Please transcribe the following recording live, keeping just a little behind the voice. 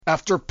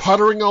After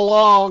puttering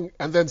along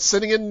and then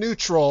sitting in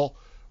neutral,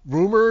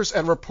 rumors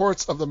and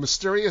reports of the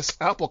mysterious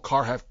Apple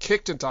car have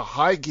kicked into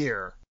high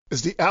gear.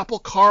 Is the Apple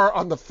car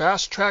on the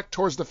fast track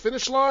towards the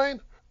finish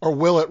line, or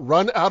will it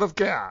run out of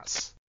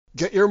gas?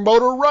 Get your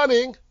motor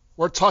running.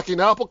 We're talking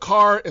Apple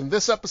car in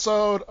this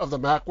episode of the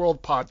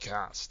Macworld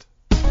Podcast.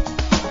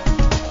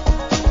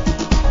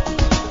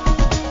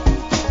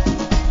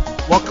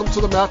 Welcome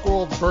to the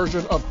Macworld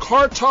version of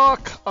Car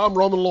Talk. I'm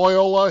Roman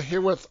Loyola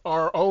here with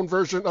our own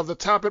version of the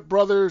Tappet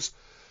Brothers.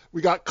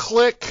 We got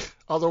Click,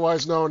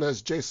 otherwise known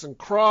as Jason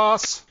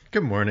Cross.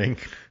 Good morning.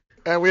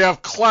 And we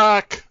have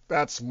Clack.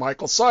 That's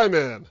Michael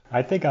Simon.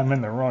 I think I'm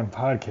in the wrong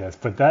podcast,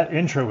 but that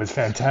intro was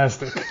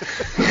fantastic.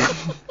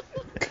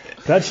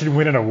 That should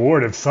win an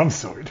award of some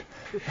sort.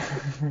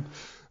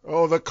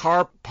 Oh, the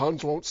car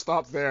puns won't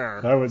stop there.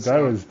 That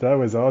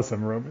was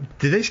awesome, Roman.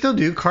 Do they still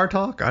do Car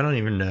Talk? I don't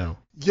even know.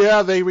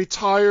 Yeah, they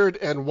retired,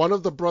 and one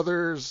of the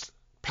brothers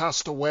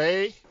passed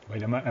away.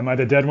 Wait, am I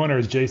the dead one, or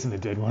is Jason the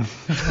dead one?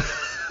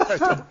 I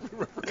don't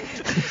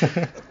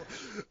remember.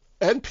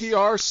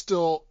 NPR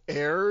still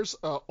airs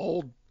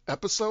old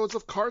episodes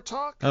of Car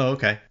Talk. Oh,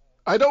 okay.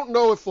 I don't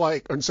know if,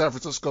 like, in San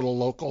Francisco, the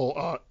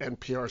local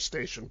NPR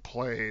station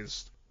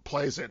plays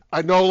it.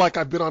 I know, like,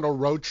 I've been on a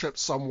road trip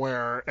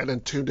somewhere and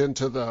then tuned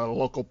into the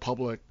local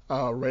public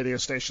radio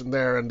station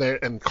there,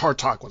 and Car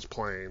Talk was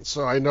playing.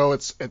 So I know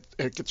it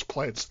gets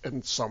played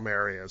in some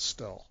areas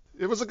still.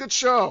 It was a good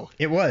show.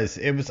 It was.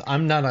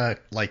 I'm not a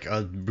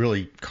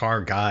really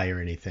car guy or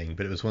anything,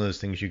 but it was one of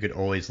those things you could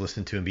always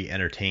listen to and be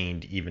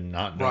entertained, even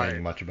not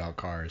knowing much about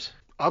cars.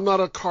 I'm not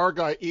a car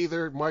guy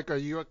either. Mike, are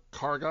you a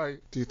car guy?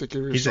 Do you think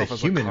of yourself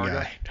as a car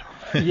guy?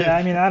 Yeah,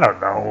 I mean, I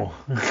don't know.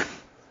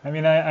 I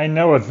mean, I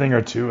know a thing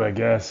or two, I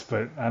guess,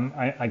 but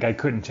I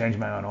couldn't change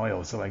my own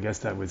oil, so I guess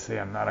that would say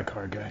I'm not a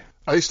car guy.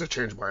 I used to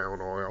change my own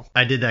oil.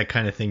 I did that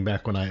kind of thing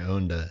back when I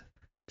owned a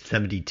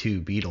 72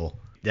 Beetle.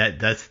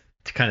 That's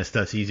the kind of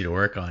stuff's easy to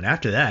work on.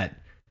 After that,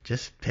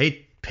 just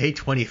pay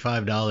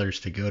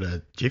 $25 to go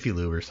to Jiffy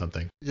Lube or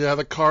something. Yeah,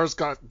 the cars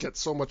get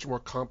so much more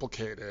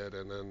complicated,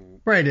 and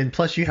then right, and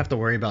plus you have to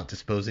worry about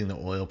disposing the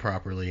oil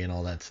properly and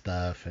all that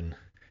stuff, and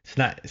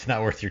it's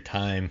not worth your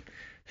time.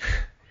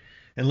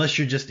 Unless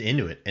you're just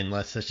into it,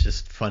 unless it's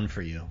just fun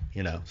for you.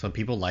 You know, some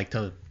people like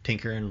to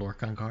tinker and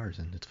work on cars,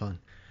 and it's fun.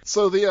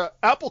 So the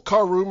Apple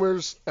car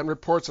rumors and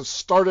reports have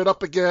started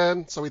up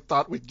again, so we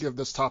thought we'd give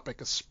this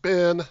topic a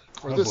spin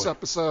for this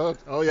episode.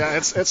 Oh yeah,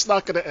 it's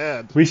not going to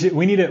end.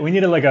 We need it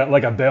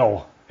like a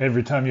bell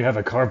every time you have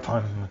a car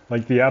pun,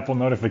 like the Apple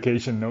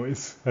notification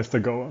noise has to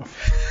go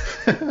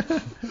off.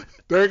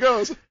 There it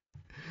goes.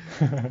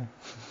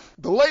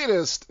 The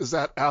latest is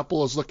that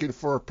Apple is looking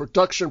for a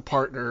production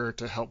partner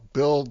to help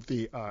build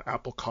the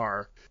Apple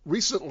car.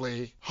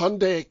 Recently,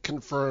 Hyundai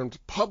confirmed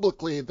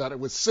publicly that it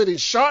was sitting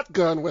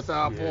shotgun with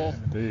Apple. Yeah,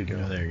 there you go.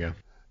 Yeah, there you go.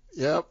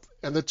 Yep,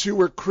 and the two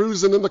were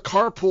cruising in the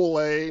carpool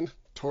lane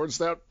towards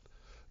that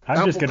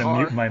I'm just going to car.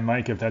 mute my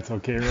mic if that's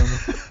okay,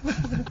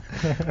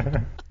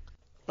 Roman.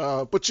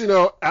 But you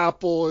know,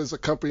 Apple is a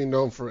company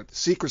known for its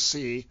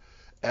secrecy,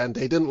 and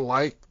they didn't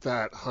like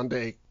that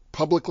Hyundai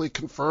publicly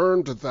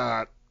confirmed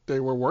that they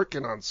were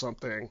working on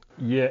something.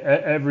 Yeah,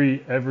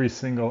 every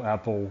single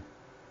Apple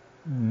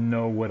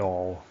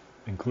know-it-all,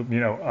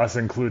 us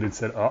included,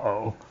 said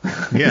 "uh-oh."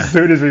 Yeah. As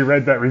soon as we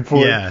read that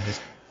report. Yeah.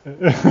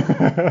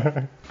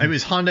 It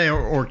was Hyundai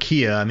or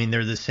Kia. I mean,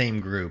 they're the same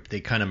group.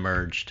 They kind of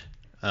merged.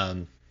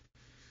 Some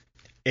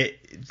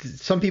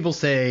people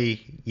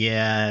say,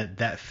 yeah,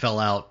 that fell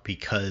out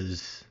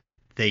because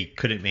they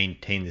couldn't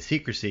maintain the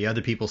secrecy.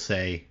 Other people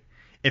say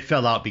it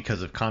fell out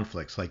because of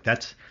conflicts. Like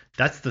that's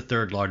the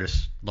third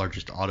largest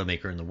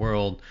automaker in the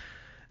world.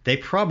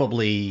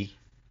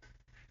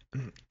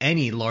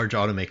 Any large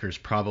automaker is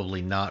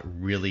probably not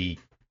really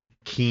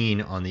keen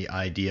on the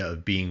idea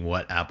of being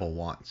what Apple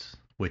wants,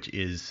 which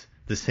is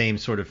the same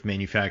sort of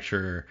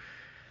manufacturer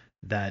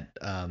that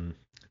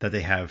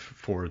they have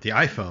for the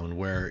iPhone,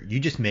 where you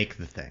just make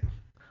the thing.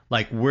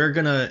 Like,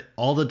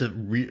 all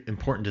the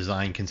important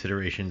design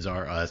considerations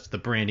are us, the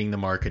branding, the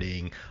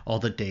marketing, all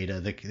the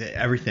data,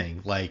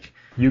 everything. Like,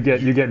 you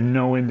get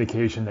no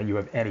indication that you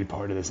have any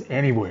part of this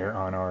anywhere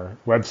on our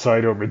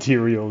website or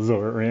materials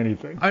or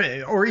anything.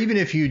 Or even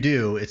if you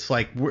do, it's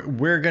like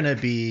we're gonna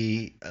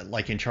be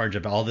like in charge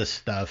of all this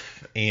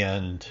stuff,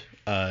 and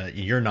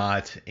you're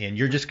not, and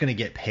you're just gonna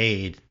get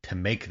paid to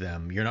make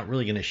them. You're not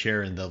really gonna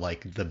share in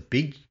the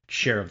big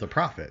share of the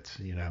profits,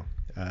 you know.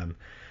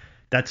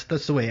 That's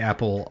the way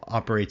Apple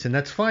operates, and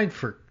that's fine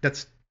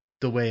that's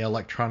the way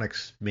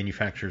electronics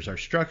manufacturers are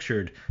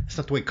structured. It's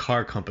not the way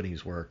car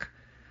companies work.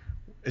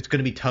 It's going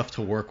to be tough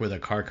to work with a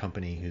car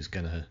company who's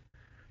going to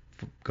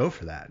go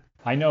for that.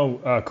 I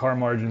know car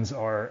margins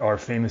are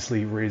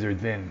famously razor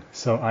thin,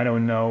 so I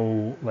don't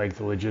know like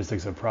the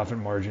logistics of profit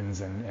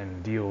margins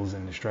and deals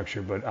and the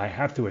structure, but I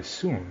have to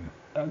assume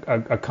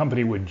a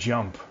company would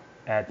jump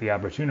at the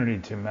opportunity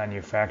to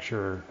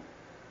manufacture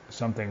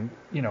something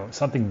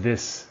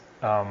this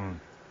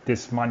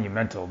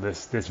monumental,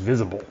 this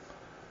visible,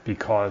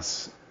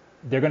 because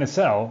they're going to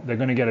sell, they're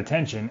going to get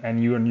attention,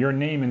 and your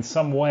name in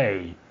some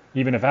way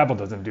Even if Apple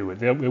doesn't do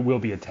it, it will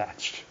be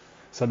attached.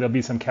 So there'll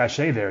be some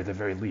cachet there at the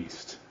very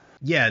least.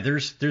 Yeah,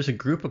 there's a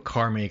group of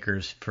car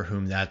makers for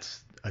whom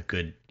that's a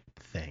good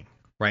thing,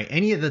 right?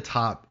 Any of the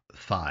top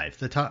 5,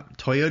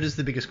 Toyota's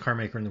the biggest car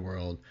maker in the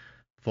world,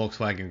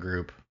 Volkswagen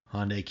Group,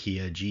 Honda,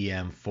 Kia,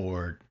 GM,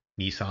 Ford,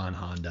 Nissan,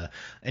 Honda,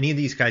 any of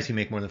these guys who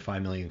make more than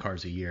 5 million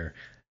cars a year,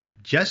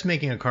 just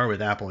making a car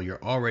with Apple,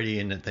 you're already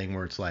in a thing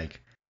where it's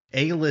like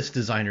A-list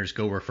designers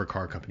go work for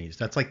car companies.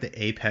 That's like the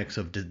apex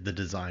of the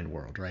design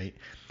world, right?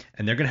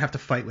 And they're going to have to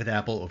fight with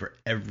Apple over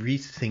every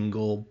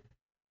single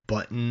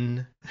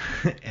button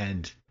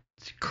and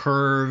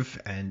curve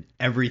and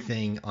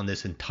everything on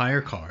this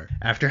entire car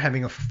after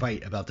having a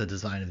fight about the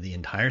design of the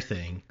entire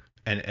thing.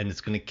 And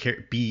it's going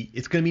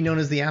to be known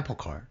as the Apple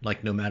car,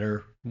 like no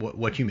matter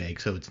what you make.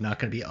 So it's not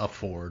going to be a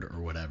Ford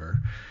or whatever.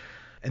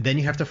 And then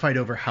you have to fight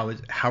over how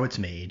it's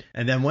made.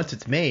 And then once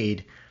it's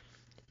made,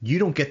 you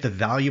don't get the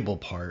valuable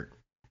part,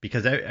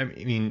 because I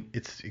mean,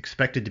 it's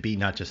expected to be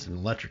not just an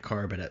electric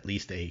car, but at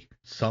least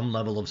some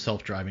level of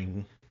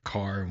self-driving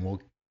car. And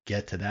we'll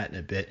get to that in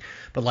a bit.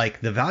 But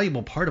like the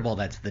valuable part of all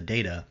that's the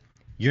data.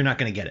 You're not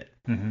going to get it.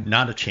 Mm-hmm.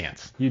 Not a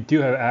chance. You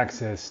do have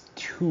access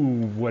to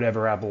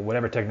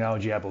whatever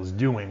technology Apple's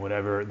doing,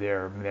 whatever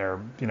they're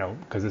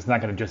because it's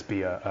not going to just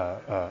be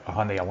a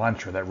Hyundai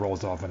Elantra that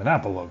rolls off with an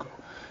Apple logo.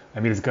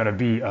 I mean, it's going to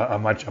be a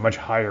much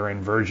higher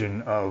end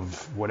version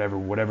of whatever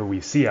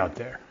we see out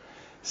there.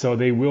 So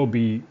they will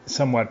be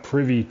somewhat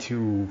privy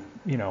to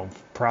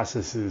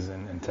processes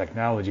and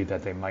technology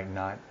that they might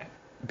not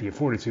be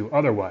afforded to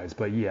otherwise.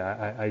 But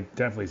yeah, I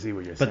definitely see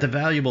what you're saying. But the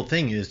valuable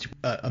thing is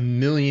a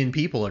million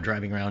people are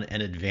driving around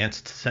an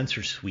advanced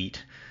sensor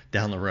suite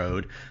down the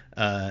road.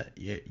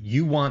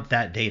 You want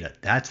that data.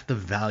 That's the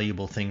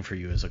valuable thing for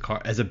you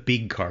as a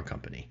big car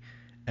company.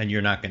 And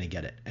you're not going to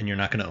get it. And you're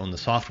not going to own the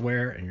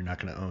software, and you're not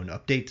going to own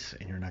updates,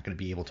 and you're not going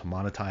to be able to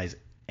monetize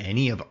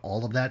any of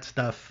all of that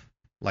stuff.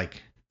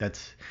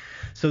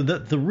 So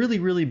the really,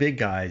 really big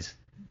guys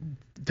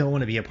don't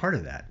want to be a part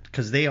of that,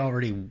 because they're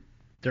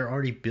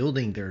already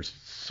building their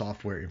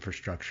software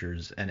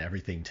infrastructures and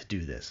everything to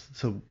do this.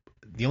 So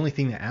the only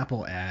thing that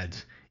Apple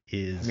adds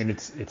is... I mean,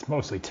 it's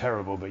mostly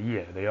terrible, but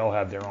yeah, they all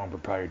have their own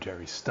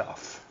proprietary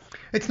stuff.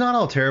 It's not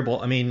all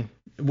terrible. I mean,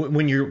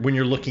 when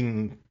you're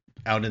looking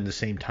out in the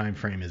same time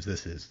frame as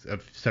this is,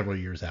 of several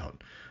years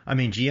out. I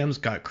mean, GM's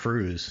got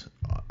Cruise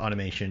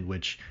automation,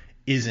 which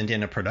isn't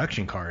in a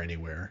production car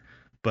anywhere,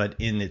 but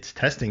in its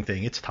testing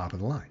thing, it's top of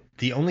the line.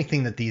 The only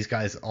thing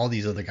that all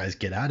these other guys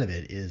get out of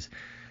it is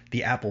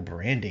the Apple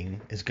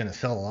branding is going to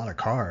sell a lot of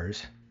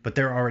cars, but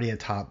they're already a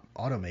top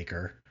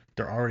automaker.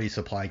 They're already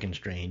supply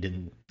constrained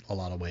in a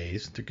lot of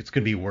ways. It's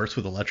going to be worse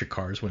with electric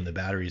cars when the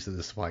batteries are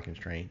the supply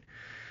constraint.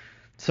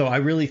 So I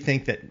really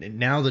think that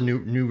now the new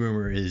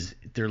rumor is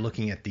they're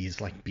looking at these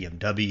like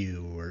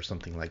BMW or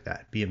something like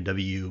that.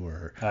 BMW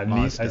or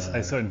Mazda.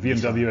 I saw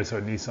BMW, I saw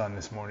Nissan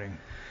this morning.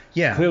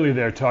 Yeah. Clearly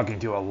they're talking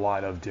to a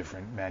lot of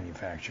different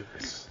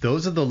manufacturers.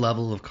 Those are the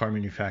level of car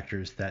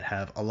manufacturers that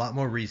have a lot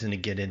more reason to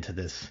get into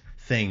this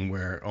thing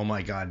where, oh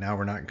my God, now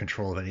we're not in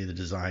control of any of the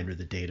design or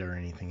the data or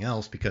anything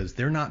else, because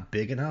they're not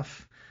big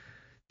enough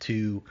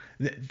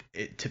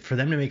for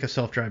them to make a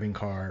self-driving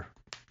car,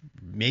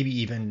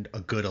 maybe even a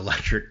good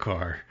electric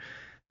car.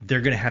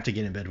 They're going to have to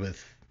get in bed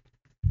with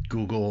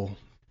Google,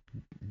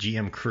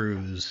 GM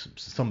Cruise,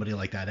 somebody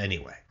like that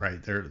anyway,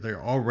 right?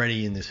 They're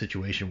already in this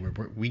situation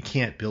where we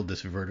can't build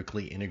this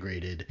vertically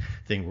integrated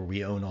thing where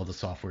we own all the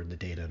software and the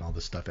data and all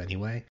this stuff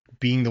anyway.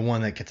 Being the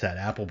one that gets that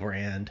Apple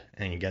brand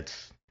and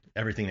gets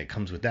everything that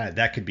comes with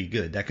that could be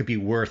good. That could be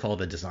worth all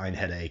the design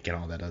headache and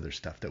all that other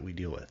stuff that we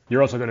deal with.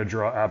 You're also going to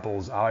draw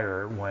Apple's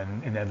ire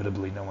when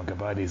inevitably no one can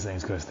buy these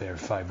things because they're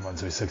 5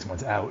 months or 6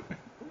 months out.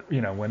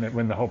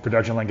 When the whole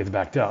production line gets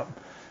backed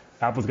up,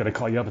 Apple's going to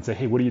call you up and say,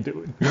 hey, what are you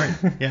doing? Right.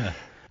 Yeah.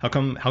 How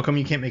come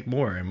you can't make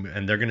more?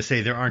 And they're going to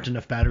say there aren't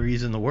enough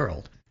batteries in the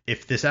world.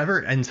 If this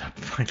ever ends up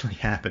finally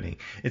happening,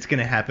 it's going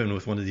to happen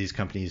with one of these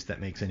companies that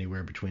makes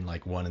anywhere between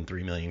like 1 and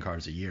 3 million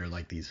cars a year,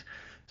 like these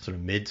sort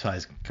of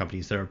mid-sized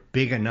companies that are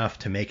big enough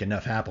to make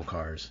enough Apple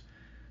cars,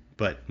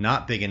 but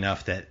not big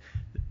enough that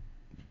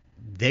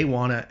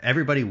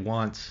everybody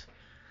wants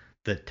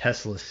the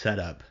Tesla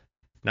setup,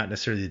 not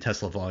necessarily the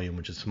Tesla volume,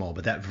 which is small,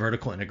 but that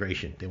vertical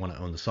integration. They want to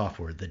own the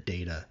software, the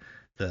data,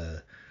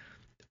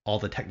 all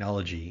the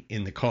technology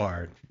in the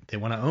car. They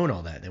want to own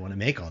all that. They want to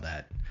make all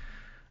that.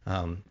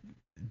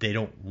 They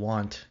don't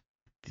want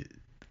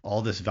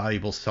all this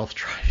valuable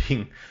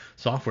self-driving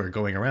software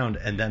going around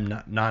and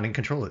them not in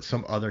control. It's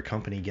some other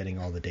company getting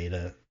all the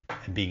data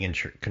and being in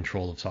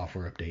control of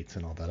software updates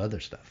and all that other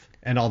stuff.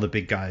 And all the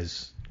big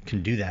guys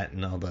can do that,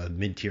 and all the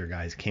mid-tier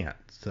guys can't.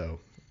 So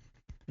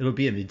it'll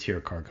be a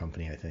mid-tier car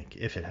company, I think,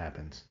 if it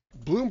happens.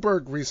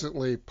 Bloomberg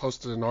recently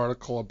posted an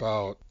article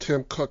about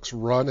Tim Cook's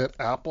run at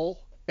Apple,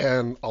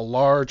 and a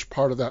large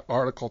part of that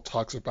article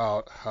talks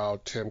about how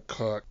Tim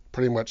Cook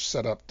pretty much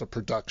set up the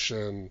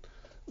production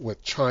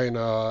with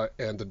China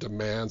and the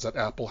demands that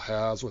Apple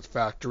has with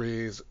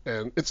factories.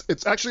 And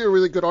it's actually a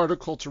really good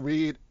article to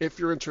read if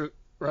you're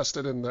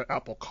interested in the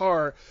Apple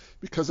Car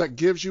because that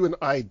gives you an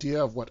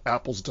idea of what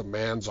Apple's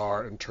demands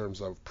are in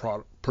terms of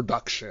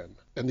production.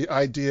 And the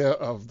idea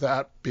of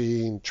that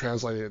being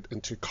translated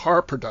into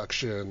car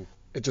production,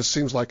 it just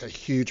seems like a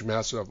huge,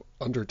 massive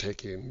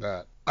undertaking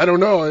that, I don't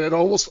know, it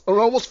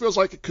almost feels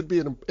like it could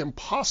be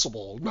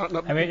impossible.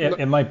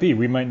 It might be.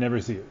 We might never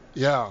see it.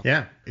 Yeah.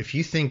 Yeah. If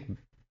you think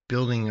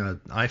building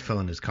an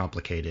iPhone is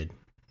complicated,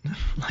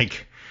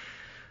 like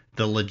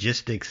the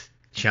logistics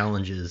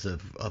challenges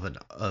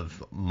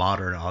of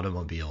modern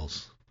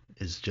automobiles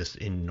is just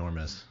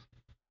enormous.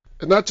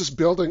 And not just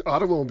building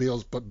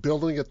automobiles, but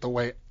building it the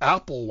way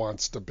Apple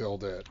wants to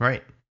build it.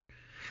 Right.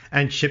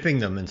 And shipping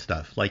them and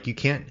stuff. Like you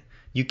can't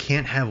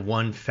have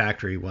one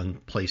factory, one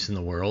place in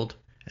the world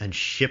and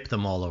ship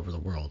them all over the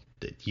world.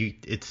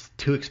 It's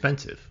too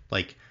expensive.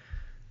 Like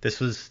this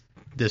was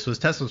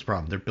Tesla's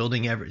problem. They're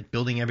building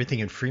everything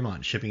in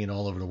Fremont, shipping it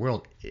all over the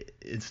world.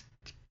 It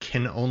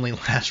can only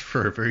last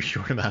for a very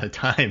short amount of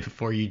time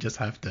before you just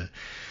have to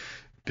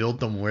build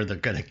them where they're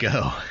gonna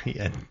go.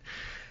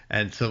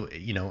 And so,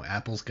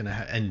 Apple's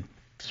gonna and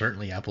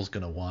certainly Apple's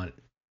gonna want.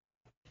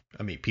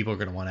 I mean, people are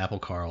gonna want Apple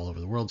Car all over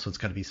the world, so it's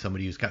got to be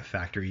somebody who's got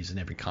factories in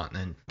every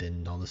continent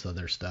and all this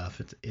other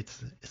stuff.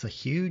 It's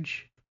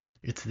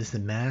this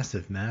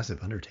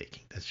massive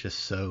undertaking that's just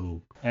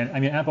so. And I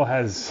mean, Apple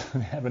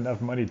have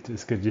enough money.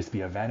 This could just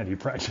be a vanity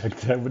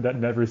project that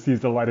never sees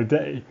the light of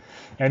day,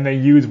 and they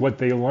use what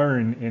they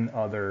learn in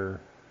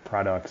other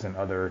products and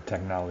other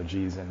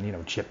technologies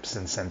and chips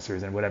and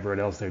sensors and whatever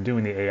else they're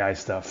doing, the AI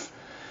stuff.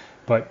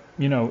 But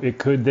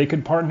they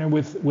could partner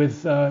with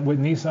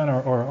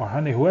Nissan or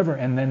Hyundai, whoever,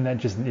 and then it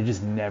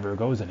just never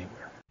goes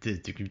anywhere. Do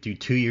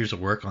 2 years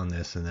of work on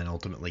this and then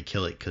ultimately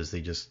kill it because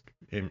they just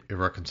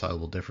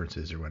irreconcilable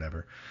differences or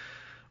whatever,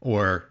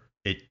 or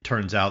it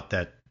turns out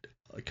that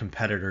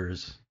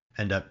competitors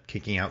end up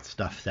kicking out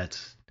stuff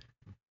that's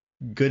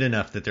good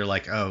enough that they're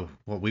like, oh,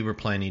 what we were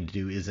planning to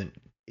do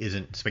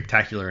isn't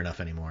spectacular enough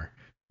anymore,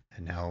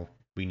 and now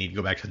we need to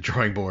go back to the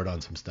drawing board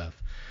on some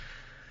stuff.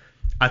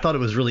 I thought it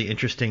was really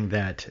interesting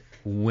that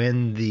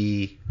when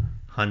the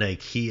Hyundai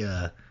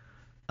Kia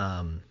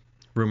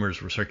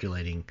rumors were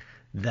circulating,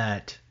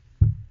 that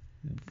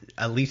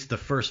at least the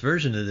first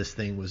version of this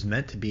thing was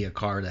meant to be a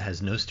car that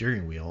has no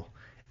steering wheel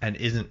and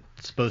isn't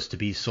supposed to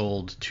be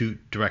sold to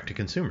direct to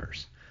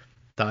consumers.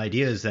 The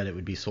idea is that it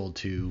would be sold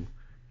to,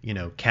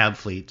 cab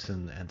fleets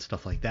and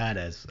stuff like that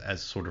as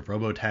sort of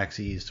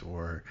robo-taxis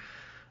or,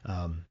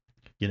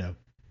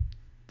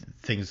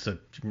 things that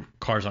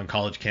cars on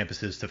college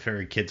campuses to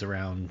ferry kids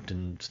around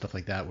and stuff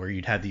like that, where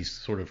you'd have these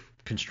sort of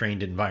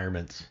constrained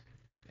environments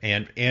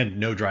and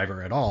no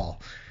driver at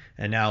all.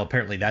 And now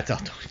apparently that's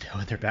out the window,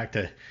 and they're back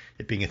to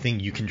it being a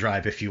thing you can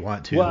drive if you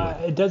want to. Well,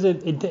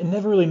 it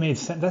never really made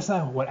sense. That's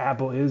not what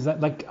Apple is.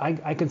 Like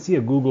I could see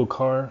a Google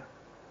car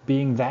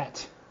being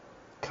that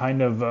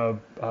kind of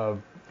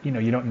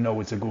you don't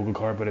know it's a Google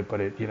car, but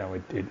it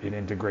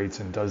integrates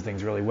and does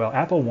things really well.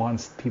 Apple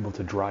wants people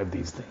to drive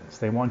these things.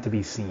 They want to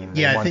be seen.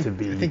 They want to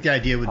be. I think the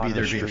idea would be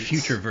there'd be a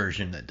future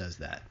version that does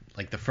that.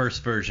 Like the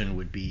first version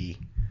would be.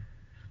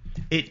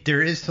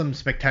 There is some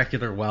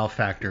spectacular wow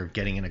factor of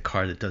getting in a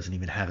car that doesn't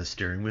even have a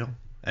steering wheel,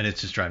 and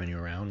it's just driving you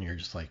around. And you're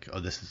just like, oh,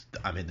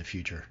 I'm in the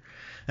future.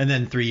 And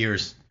then 3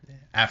 years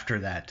after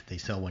that, they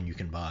sell one you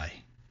can buy,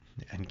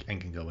 and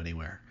can go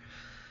anywhere.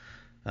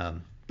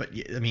 But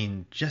I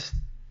mean, just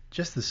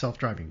the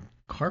self-driving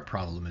car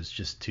problem is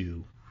just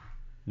too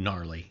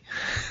gnarly.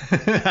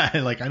 I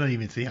don't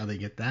even see how they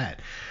get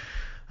that.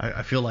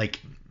 I feel like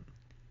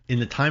in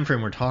the time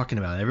frame we're talking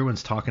about,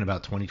 everyone's talking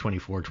about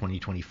 2024,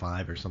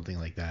 2025 or something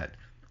like that,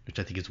 which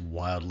I think is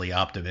wildly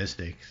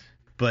optimistic.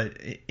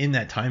 But in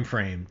that time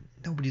frame,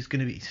 nobody's going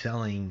to be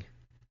selling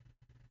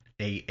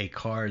a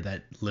car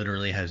that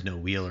literally has no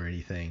wheel or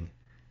anything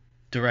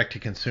direct to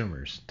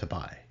consumers to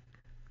buy.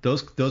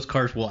 Those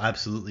cars will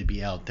absolutely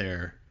be out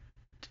there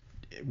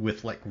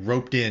with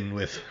roped in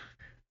with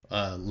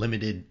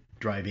limited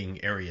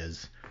driving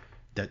areas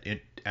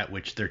at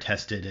which they're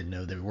tested and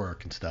know their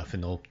work and stuff,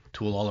 and they'll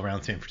tool all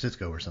around San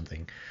Francisco or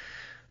something.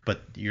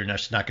 But you're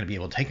just not going to be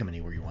able to take them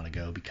anywhere you want to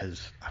go,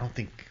 because I don't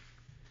think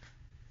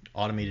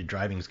automated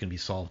driving is going to be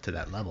solved to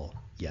that level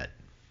yet,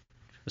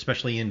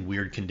 especially in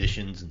weird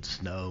conditions and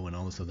snow and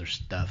all this other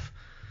stuff.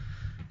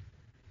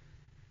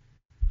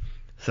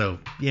 So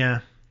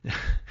yeah,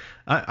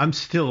 I'm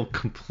still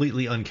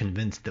completely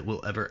unconvinced that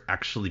we'll ever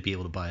actually be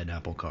able to buy an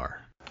Apple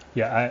car.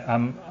 Yeah,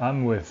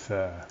 I'm with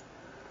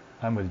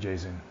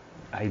Jason.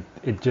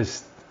 It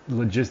just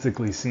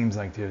logistically seems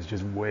like there's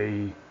just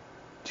way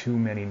too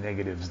many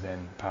negatives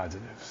than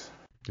positives.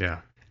 Yeah.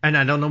 And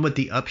I don't know what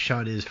the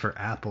upshot is for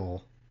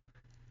Apple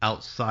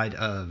outside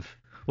of,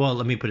 well,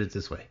 let me put it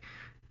this way.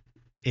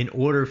 In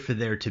order for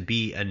there to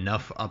be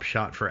enough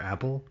upshot for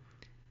Apple,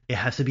 it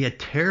has to be a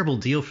terrible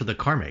deal for the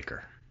car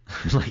maker.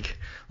 like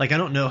I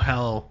don't know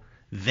how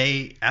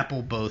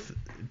both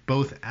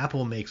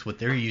Apple makes what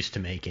they're used to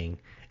making,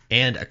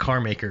 and a car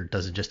maker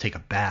doesn't just take a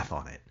bath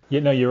on it. Yeah,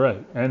 no, you're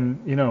right.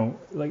 And,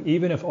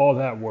 even if all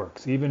that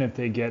works, even if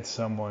they get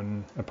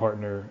someone, a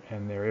partner,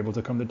 and they're able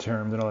to come to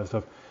terms and all that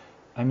stuff,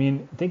 I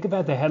mean, think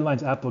about the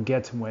headlines Apple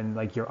gets when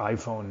like your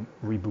iPhone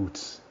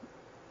reboots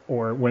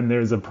or when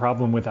there's a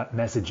problem with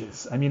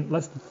messages. I mean,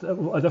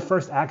 the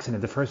first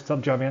accident, the first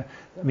self-driving,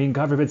 I mean,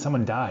 God forbid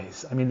someone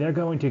dies. I mean, they're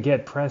going to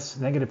get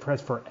negative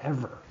press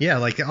forever. Yeah,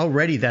 like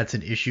already that's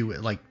an issue.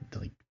 Like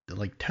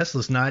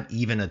Tesla's not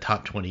even a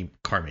top 20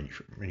 car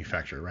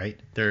manufacturer, right?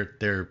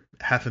 They're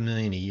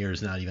 500,000 a year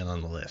is not even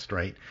on the list,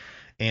 right?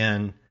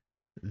 And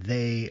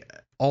they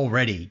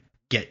already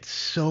get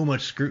so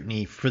much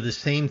scrutiny for the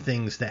same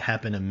things that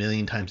happen a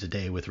million times a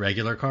day with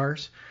regular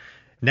cars.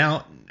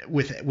 Now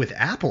with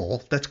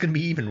Apple, that's going to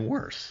be even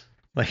worse.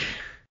 Like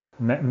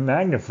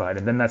magnified,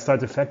 and then that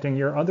starts affecting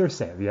your other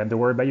sales. You have to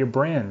worry about your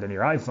brand and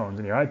your iPhones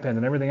and your iPads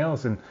and everything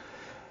else, and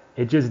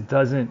it just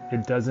doesn't.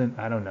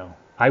 I don't know.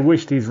 I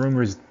wish these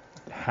rumors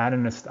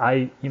hadn't.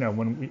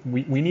 When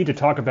we need to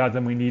talk about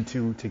them, we need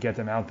to get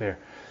them out there.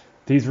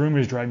 These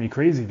rumors drive me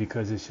crazy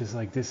because it's just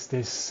like this.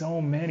 There's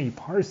so many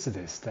parts to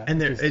this that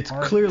it's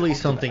clearly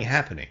something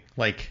happening.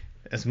 Like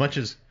as much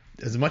as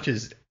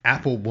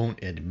Apple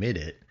won't admit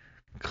it,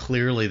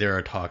 clearly there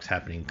are talks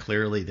happening.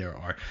 Clearly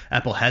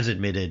Apple has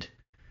admitted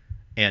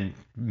and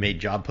made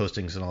job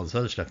postings and all this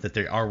other stuff that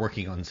they are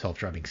working on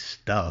self-driving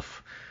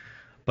stuff,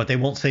 but they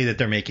won't say that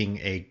they're making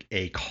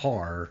a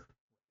car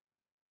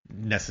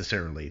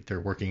necessarily. They're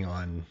working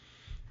on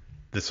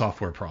the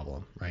software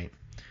problem, right?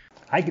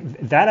 I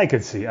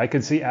could see. I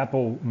could see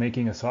Apple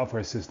making a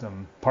software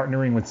system,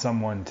 partnering with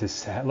someone to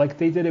like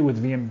they did it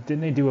with VM.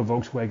 Didn't they do a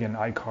Volkswagen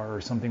iCar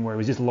or something where it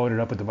was just loaded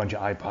up with a bunch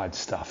of iPod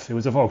stuff? It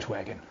was a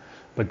Volkswagen,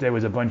 but there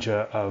was a bunch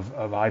of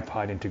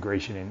iPod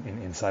integration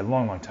inside a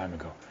long time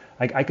ago.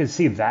 I could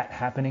see that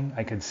happening.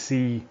 I could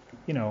see,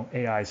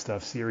 AI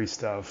stuff, Siri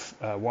stuff,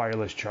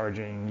 wireless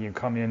charging. You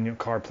come in, your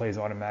car plays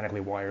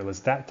automatically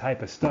wireless. That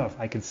type of stuff.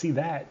 I could see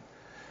that.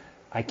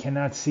 I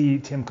cannot see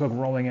Tim Cook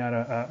rolling out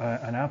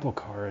an Apple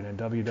car in a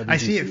WWDC. I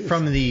see it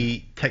from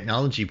the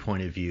technology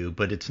point of view,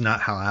 but it's not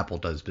how Apple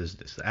does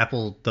business.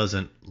 Apple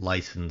doesn't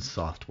license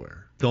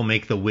software. They'll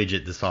make the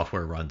widget the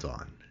software runs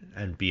on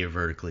and be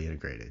vertically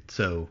integrated.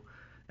 So,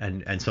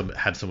 and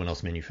have someone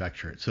else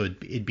manufacture it. So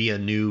it'd be a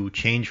new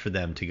change for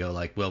them to go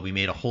like, well, we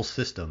made a whole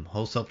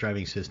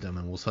self-driving system,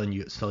 and we'll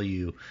sell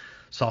you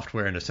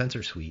software and a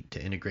sensor suite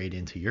to integrate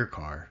into your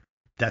car.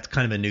 That's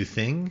kind of a new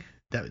thing.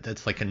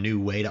 That's like a new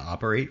way to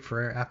operate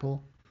for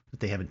Apple that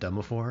they haven't done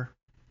before.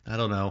 I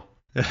don't know.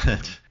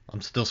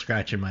 I'm still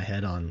scratching my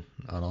head on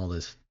all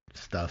this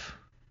stuff.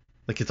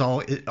 Like it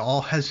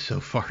all has so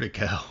far to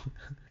go.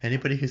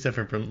 Anybody who's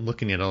ever been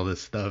looking at all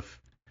this stuff,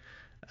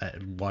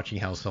 watching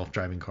how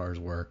self-driving cars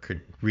work,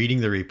 and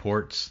reading the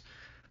reports.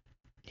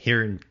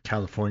 Here in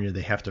California,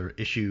 they have to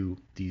issue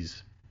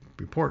these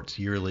reports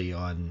yearly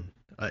on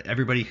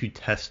everybody who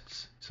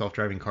tests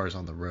self-driving cars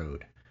on the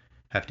road.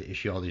 Have to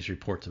issue all these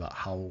reports about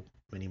how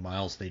many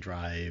miles they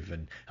drive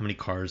and how many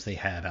cars they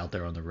have out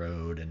there on the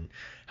road and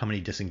how many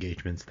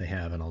disengagements they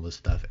have and all this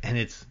stuff. And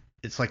it's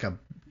like a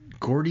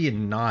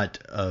Gordian knot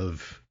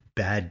of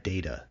bad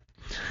data.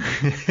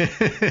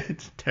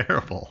 It's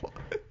terrible.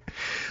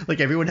 Like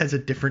everyone has a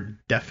different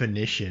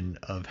definition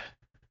of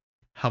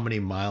how many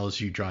miles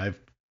you drive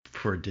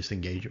for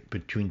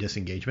between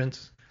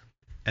disengagements,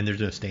 and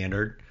there's no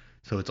standard.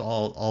 So it's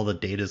all the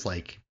data's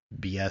like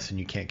BS, and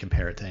you can't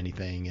compare it to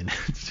anything, and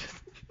it's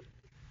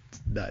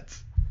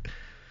nuts.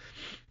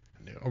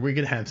 Are we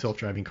gonna have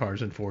self-driving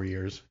cars in 4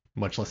 years?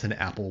 Much less an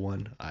Apple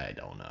one? I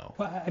don't know.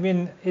 Well, I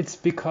mean, it's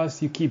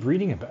because you keep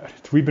reading about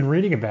it. We've been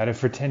reading about it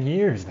for 10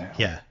 years now.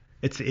 Yeah.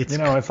 It's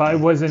if I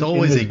wasn't it's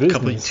always in this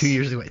couple business, 2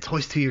 years away. It's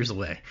always 2 years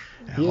away.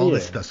 Yeah, all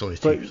this stuff's always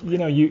 2 years away.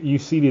 But you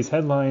see these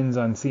headlines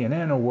on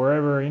CNN or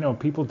wherever.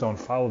 People don't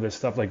follow this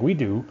stuff like we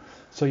do.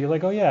 So you're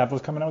like, oh yeah,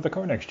 Apple's coming out with a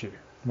car next year.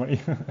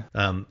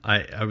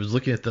 I was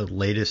looking at the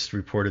latest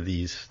report of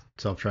these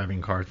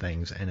self-driving car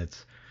things, and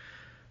it's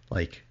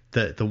like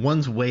the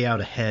ones way out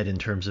ahead in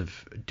terms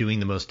of doing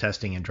the most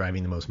testing and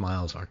driving the most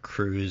miles are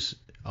Cruise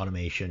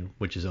Automation,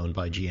 which is owned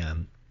by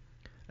GM,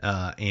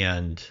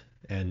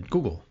 and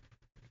Google.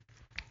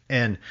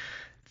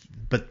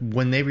 But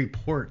when they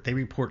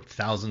report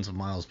thousands of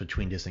miles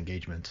between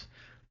disengagements.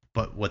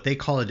 But what they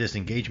call a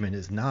disengagement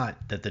is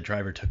not that the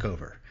driver took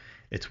over.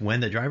 It's when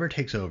the driver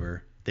takes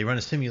over, they run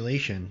a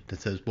simulation that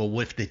says, well,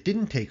 what if they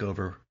didn't take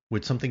over?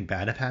 Would something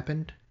bad have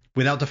happened?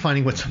 Without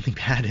defining what something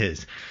bad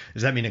is.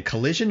 Does that mean a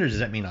collision, or does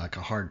that mean like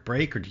a hard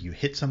brake, or do you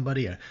hit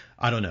somebody?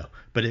 I don't know.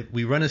 But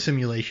we run a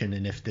simulation,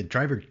 and if the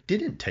driver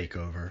didn't take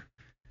over,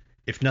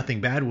 if nothing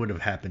bad would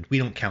have happened, we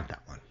don't count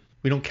that one.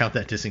 We don't count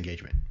that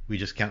disengagement. We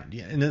just count.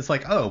 And it's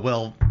like, oh,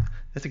 well,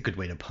 that's a good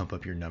way to pump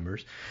up your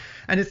numbers.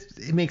 And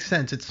it makes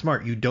sense. It's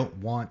smart. You don't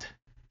want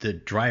the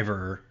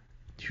driver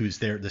who's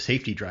there, the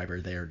safety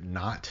driver there,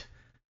 not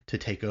to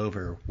take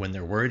over when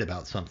they're worried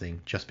about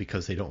something just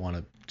because they don't want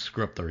to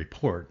screw up the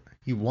report.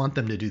 You want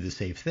them to do the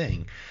safe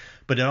thing.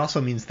 But it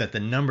also means that the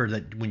number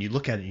that when you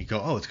look at it, you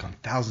go, oh, it's gone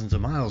thousands of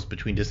miles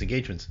between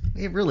disengagements.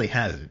 It really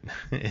hasn't.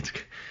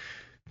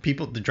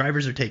 The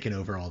drivers are taking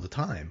over all the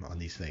time on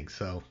these things.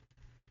 So.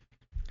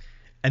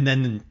 And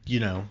then,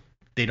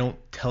 they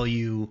don't tell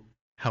you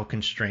how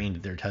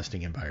constrained their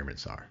testing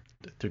environments are.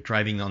 they're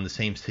driving on the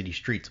same city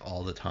streets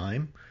all the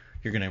time.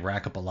 You're going to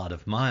rack up a lot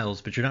of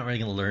miles, but you're not really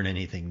going to learn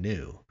anything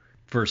new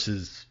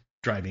versus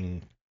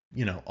driving,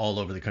 all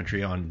over the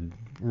country on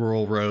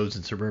rural roads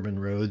and suburban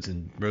roads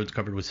and roads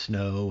covered with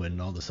snow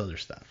and all this other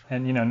stuff.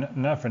 And,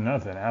 not for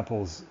nothing,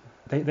 Apple's,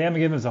 they haven't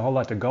given us a whole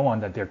lot to go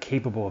on that they're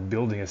capable of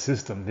building a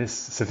system this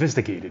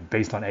sophisticated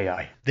based on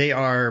AI. They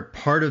are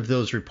part of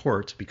those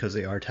reports because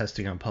they are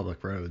testing on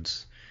public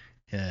roads,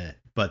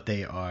 but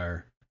they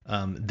are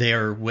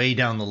way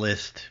down the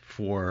list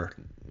for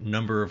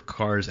number of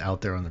cars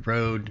out there on the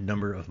road,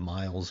 number of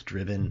miles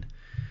driven,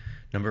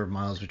 number of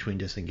miles between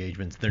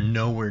disengagements. They're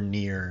nowhere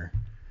near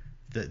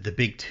the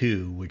big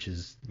two, which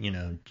is,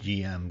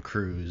 GM,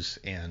 Cruise,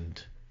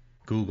 and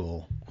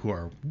Google, who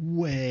are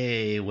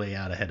way, way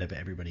out ahead of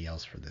everybody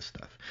else for this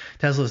stuff.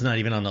 Tesla's not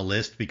even on the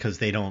list because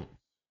they don't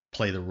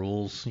play the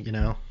rules,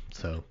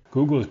 so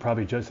Google is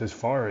probably just as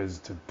far as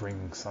to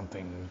bring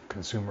something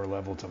consumer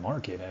level to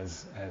market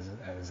as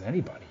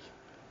anybody.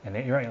 And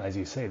you're right, as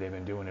you say, they've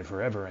been doing it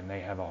forever, and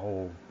they have a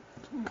whole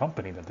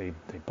company that they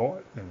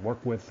bought and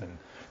work with, and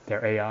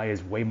their AI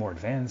is way more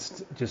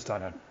advanced just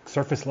on a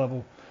surface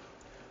level.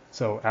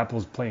 So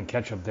Apple's playing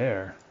catch up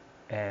there,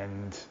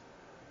 and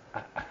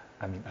I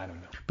don't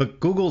know.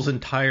 But Google's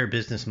entire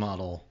business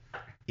model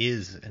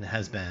is and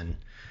has been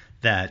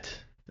that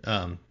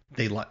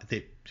they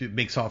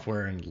make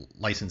software and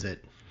license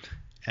it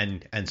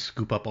and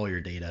scoop up all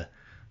your data.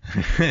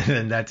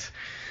 And that's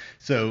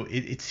so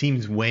it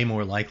seems way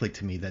more likely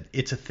to me that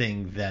it's a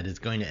thing that is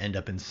going to end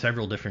up in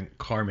several different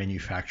car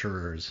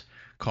manufacturers'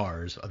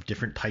 cars of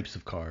different types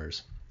of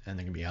cars, and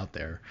they're going to be out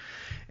there.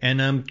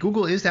 And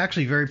Google is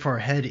actually very far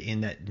ahead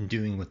in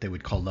doing what they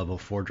would call level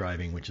 4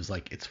 driving, which is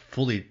like it's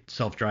fully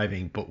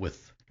self-driving but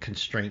with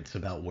constraints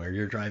about where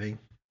you're driving.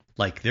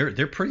 Like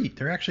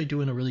they're actually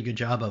doing a really good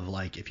job of,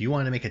 like, if you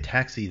want to make a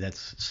taxi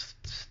that's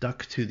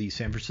stuck to the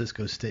San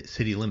Francisco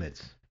city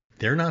limits,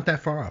 they're not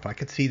that far off. I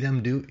could see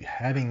them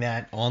having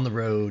that on the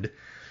road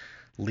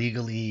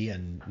legally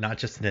and not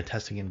just in a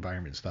testing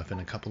environment stuff in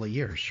a couple of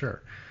years,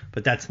 sure.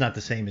 But that's not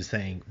the same as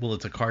saying, well,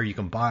 it's a car you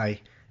can buy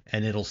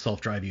and it'll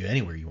self-drive you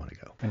anywhere you want to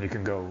go. And you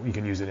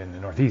can use it in the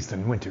Northeast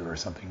in winter or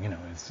something.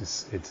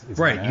 It's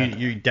right.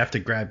 You have to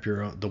grab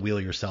the wheel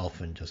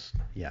yourself and just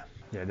yeah.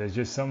 Yeah, there's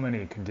just so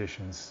many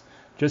conditions.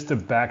 Just to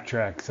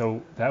backtrack,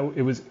 so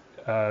it was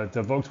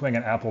the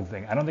Volkswagen Apple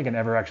thing. I don't think it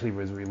ever actually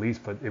was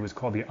released, but it was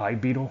called the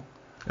iBeetle.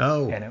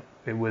 Oh. And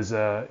it was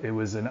an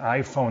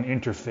iPhone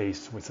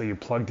interface, so you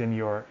plugged in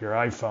your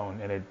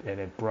iPhone and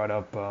it brought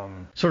up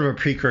sort of a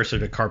precursor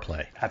to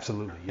CarPlay.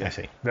 Absolutely, yeah. I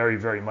see. Very,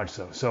 very much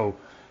so. So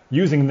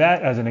using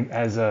that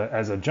as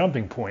a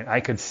jumping point, I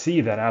could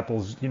see that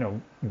Apple's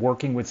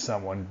working with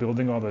someone,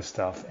 building all this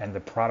stuff, and the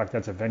product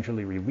that's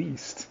eventually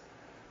released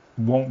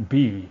won't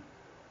be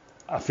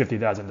a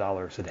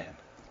 $50,000 sedan.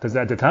 Because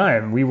at the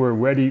time we were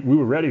ready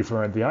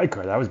for the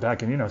iCar. That was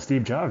back in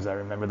Steve Jobs. I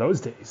remember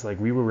those days. Like,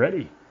 we were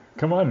ready.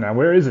 Come on now,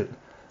 where is it?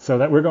 So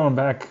that we're going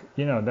back.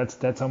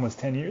 That's almost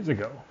 10 years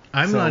ago.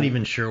 I'm not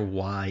even sure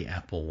why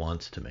Apple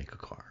wants to make a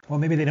car. Well,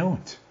 maybe they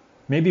don't.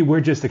 Maybe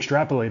we're just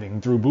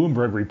extrapolating through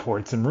Bloomberg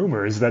reports and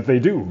rumors that they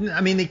do.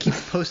 I mean, they keep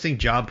posting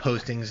job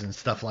postings and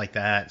stuff like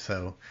that.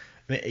 So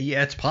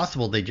yeah, it's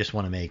possible they just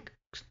want to make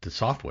the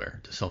software,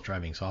 the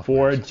self-driving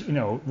software.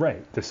 Or,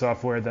 right, the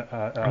software that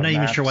I'm not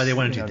even sure why they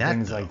want to do that.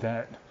 Things though. like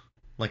that.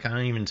 Like,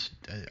 I'm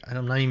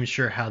not even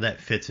sure how that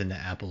fits into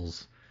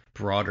Apple's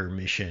broader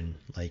mission,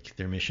 like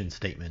their mission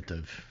statement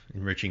of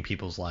enriching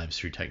people's lives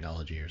through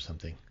technology or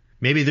something.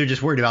 Maybe they're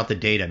just worried about the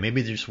data.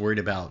 Maybe they're just worried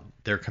about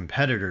their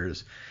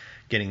competitors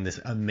getting this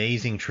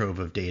amazing trove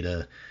of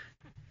data,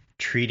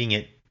 treating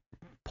it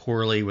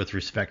poorly with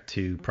respect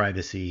to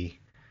privacy,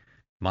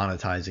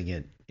 monetizing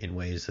it in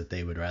ways that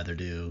they would rather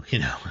do,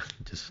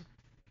 just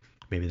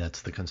maybe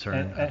that's the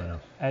concern. I don't know.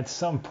 At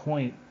some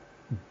point,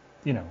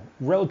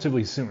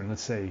 relatively soon,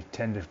 let's say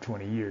 10 to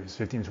 20 years,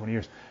 15 to 20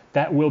 years,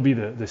 that will be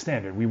the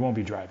standard. We won't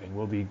be driving.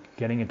 We'll be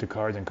getting into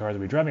cars and cars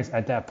will be driving.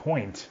 At that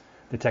point,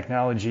 the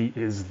technology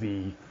is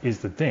the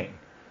thing.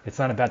 It's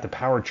not about the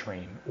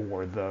powertrain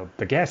or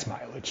the gas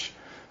mileage.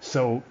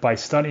 So by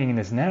studying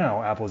this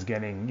now, Apple's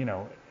getting,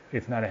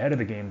 if not ahead of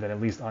the game, then at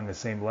least on the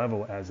same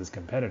level as its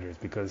competitors,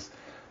 because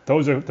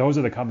those are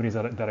the companies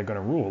that are going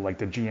to rule, like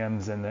the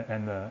GMs and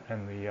the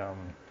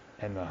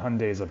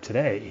Hyundais of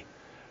today.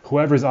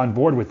 Whoever's on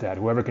board with that,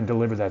 whoever can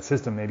deliver that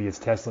system, maybe it's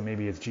Tesla,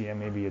 maybe it's GM,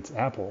 maybe it's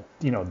Apple.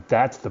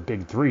 That's the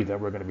big three that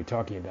we're going to be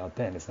talking about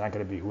then. It's not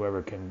going to be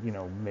whoever can,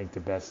 make the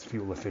best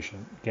fuel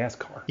efficient gas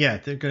car. Yeah,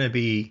 they're going to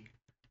be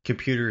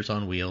computers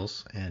on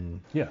wheels,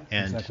 and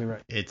exactly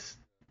right.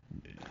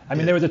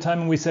 There was a time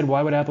when we said,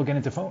 why would Apple get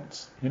into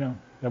phones?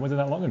 That wasn't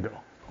that long ago,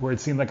 where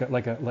it seemed like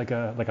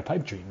a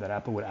pipe dream that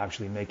Apple would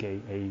actually make a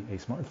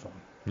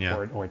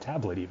smartphone, or a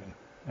tablet even.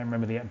 I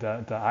remember the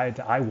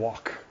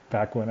iWalk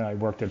back when I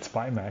worked at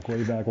SpyMac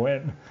way back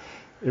when.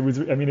 It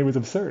was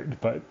absurd,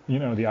 but the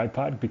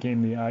iPod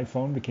became the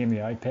iPhone, became the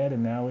iPad,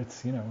 and now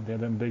it's they're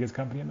the biggest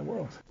company in the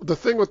world. The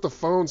thing with the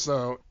phones,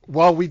 though,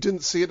 while we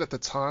didn't see it at the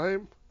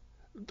time,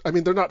 I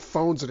mean, they're not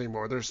phones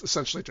anymore. They're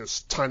essentially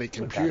just tiny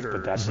computers.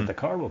 But that's what the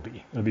car will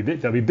be. It'll be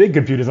big. They'll be big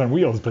computers on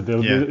wheels, but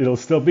Yeah. it'll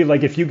still be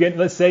like if you get,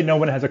 let's say, no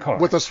one has a car.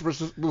 With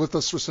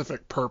a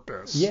specific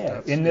purpose.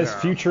 Yeah, in this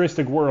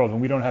futuristic world, when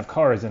we don't have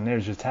cars and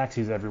there's just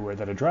taxis everywhere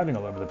that are driving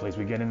all over the place,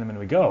 we get in them and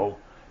we go.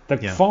 The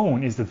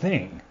phone is the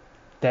thing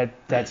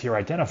that's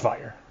your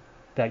identifier.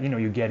 That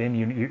you get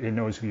in, it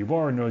knows who you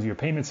are, it knows your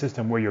payment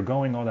system, where you're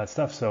going, all that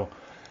stuff. So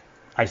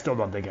I still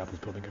don't think Apple's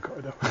building a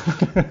car, though.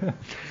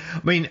 I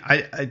mean,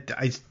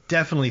 I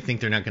definitely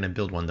think they're not going to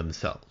build one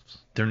themselves.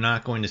 They're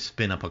not going to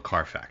spin up a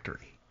car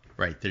factory,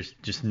 right? There's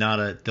just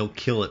not they'll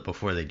kill it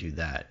before they do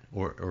that,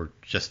 or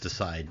just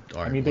decide.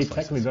 I mean, they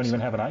technically don't even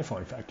have an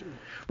iPhone factory.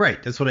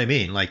 Right, that's what I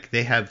mean. Like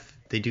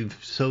they do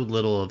so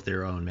little of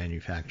their own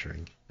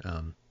manufacturing.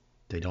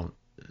 They don't.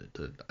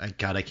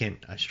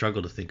 I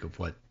struggle to think of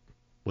what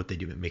they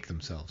do make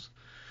themselves.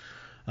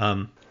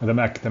 The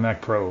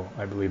Mac Pro,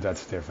 I believe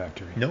that's their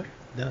factory. No,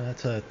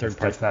 that's a third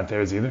party. That's not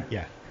theirs either.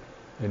 Yeah.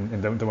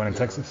 In the one in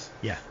Texas.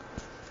 Yeah.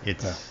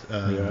 It's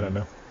I don't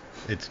know.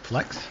 It's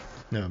Flex.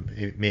 No,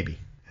 maybe.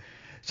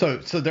 So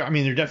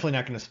they're definitely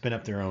not going to spin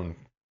up their own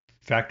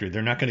factory.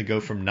 They're not going to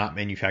go from not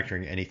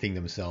manufacturing anything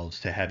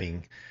themselves to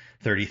having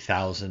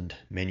 30,000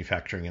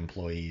 manufacturing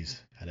employees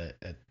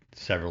at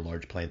several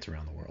large plants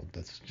around the world.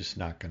 That's just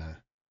not gonna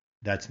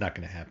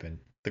happen.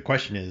 The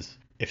question is,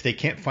 if they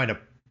can't find a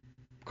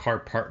car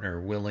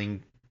partner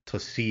willing to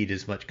cede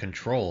as much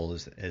control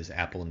as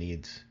Apple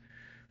needs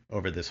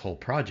over this whole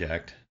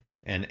project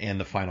and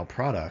the final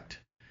product,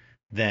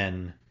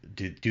 then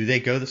do they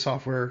go the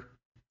software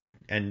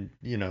and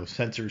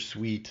sensor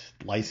suite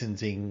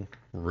licensing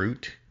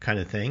route kind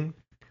of thing,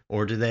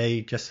 or do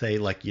they just say,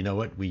 like, you know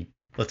what,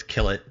 let's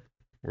kill it,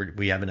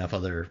 we have enough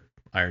other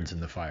irons in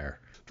the fire?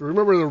 Do you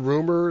remember the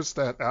rumors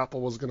that Apple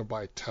was going to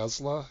buy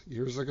Tesla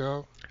years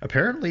ago?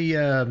 Apparently,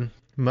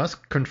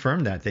 Musk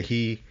confirmed that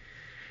he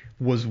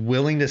was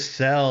willing to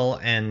sell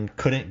and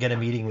couldn't get a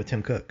meeting with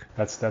Tim Cook.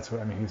 That's what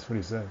that's what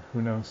he said.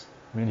 Who knows?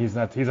 I mean, he's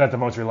not the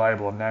most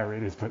reliable of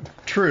narrators, but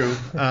true.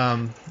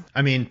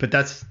 But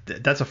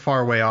that's a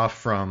far way off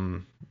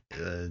from.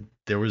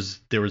 There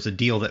was a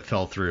deal that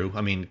fell through.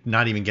 I mean,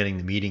 not even getting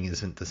the meeting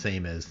isn't the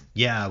same as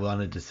I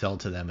wanted to sell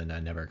to them and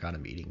I never got a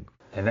meeting.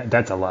 And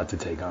that's a lot to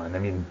take on. I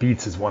mean,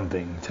 Beats is one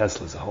thing,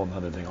 Tesla's a whole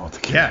other thing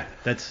altogether. Yeah,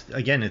 that's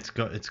again, it's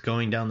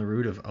going down the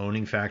route of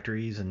owning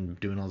factories and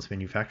doing all this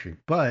manufacturing,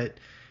 but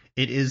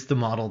it is the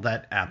model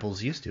that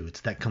Apple's used to.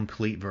 It's that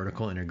complete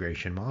vertical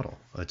integration model.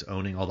 It's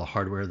owning all the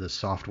hardware, the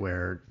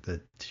software,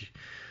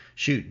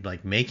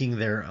 like making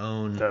their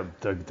own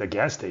the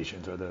gas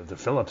stations or the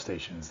fill up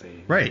stations.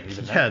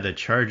 The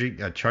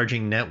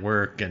charging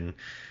network, and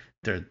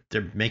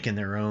they're making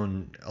their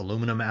own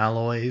aluminum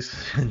alloys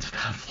and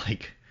stuff,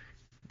 like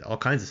all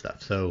kinds of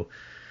stuff. So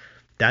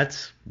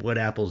that's what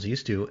Apple's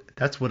used to.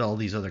 That's what all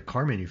these other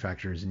car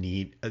manufacturers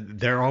need.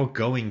 They're all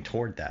going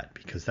toward that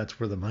because that's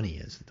where the money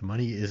is. The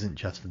money isn't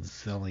just in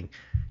selling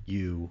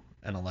you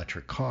an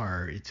electric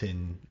car. It's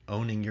in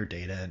owning your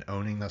data and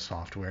owning the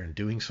software and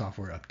doing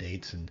software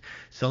updates and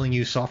selling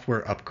you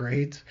software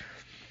upgrades.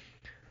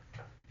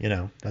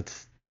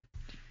 That's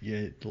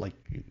like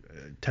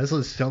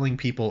Tesla's selling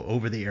people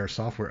over-the-air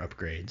software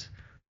upgrades.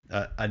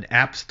 An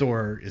app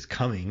store is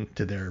coming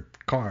to their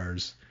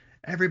cars.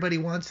 Everybody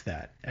wants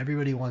that.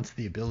 Everybody wants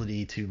the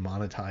ability to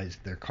monetize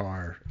their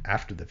car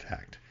after the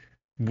fact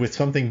with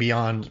something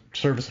beyond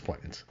service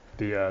appointments.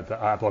 The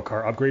Apple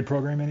Car Upgrade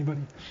Program,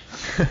 anybody?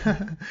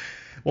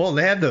 Well,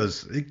 they have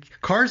those.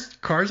 Cars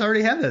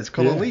already have that. It's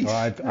called a lease.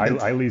 Well,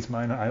 I lease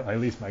mine. I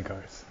lease my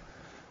cars.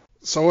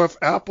 So if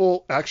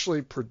Apple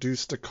actually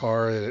produced a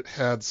car and it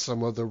had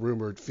some of the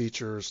rumored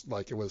features,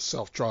 like it was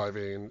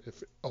self-driving,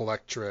 if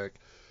electric,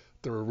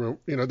 there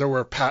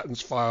were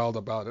patents filed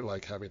about it,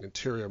 like having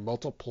interior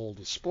multiple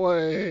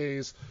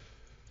displays,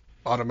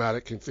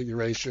 automatic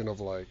configuration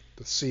of like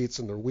the seats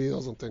and the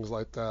wheels and things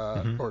like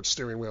that, or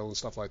steering wheel and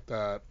stuff like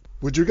that.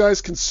 Would you guys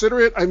consider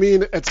it? I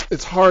mean,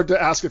 it's hard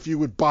to ask if you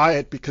would buy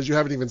it because you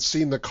haven't even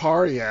seen the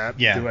car yet.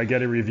 Yeah. Do I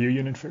get a review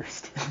unit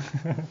first?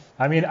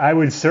 I mean, I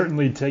would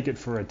certainly take it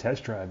for a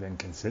test drive and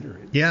consider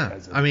it. Yeah,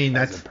 as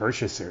a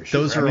purchaser.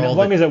 Those are as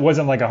long as it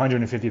wasn't like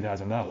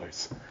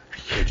 $150,000,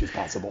 which is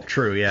possible.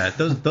 True. Yeah.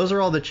 Those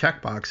are all the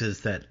check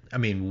boxes that. I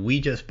mean,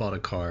 we just bought a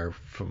car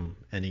from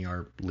ending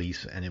our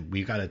lease, and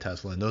we got a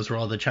Tesla, and those are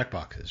all the check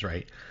boxes,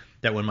 right?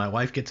 That when my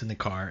wife gets in the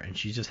car and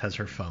she just has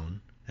her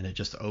phone. And it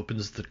just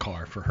opens the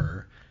car for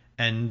her,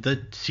 and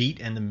the seat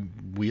and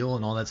the wheel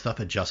and all that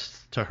stuff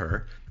adjusts to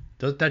her.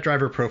 That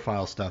driver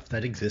profile stuff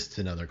that exists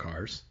in other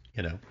cars,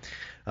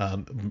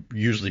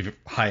 usually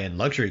high-end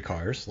luxury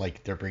cars,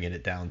 like they're bringing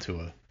it down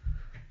to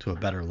a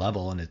better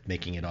level and it's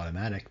making it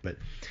automatic. But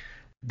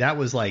that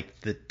was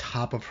like the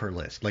top of her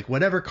list. Like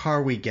whatever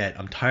car we get,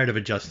 I'm tired of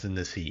adjusting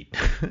the seat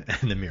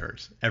and the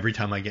mirrors every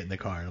time I get in the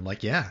car. And I'm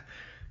like, yeah.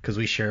 Because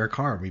we share a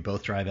car. We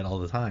both drive it all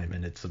the time,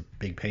 and it's a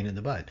big pain in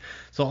the butt.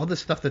 So all this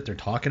stuff that they're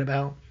talking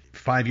about,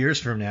 5 years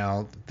from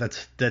now,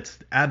 that's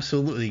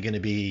absolutely going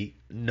to be,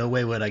 no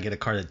way would I get a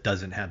car that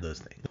doesn't have those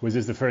things. Was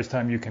this the first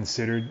time you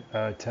considered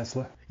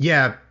Tesla?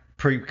 Yeah,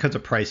 because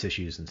of price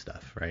issues and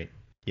stuff, right?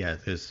 Yeah,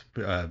 there's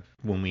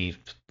when we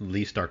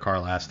leased our car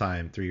last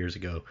time 3 years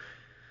ago,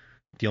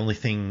 the only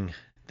thing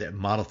that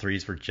Model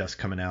 3s were just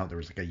coming out. There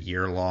was like a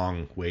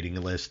year-long waiting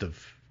list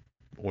of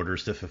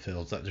orders to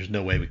fulfill. So there's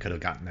no way we could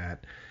have gotten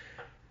that.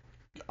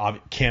 I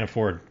can't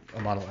afford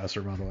a Model S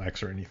or Model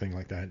X or anything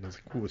like that. It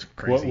was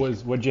crazy.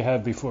 What'd you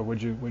have before?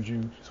 What'd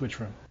you switch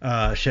from?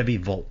 Chevy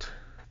Volt,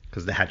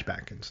 because the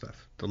hatchback and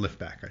stuff, the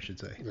liftback, I should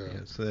say. Yeah. Yeah,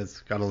 so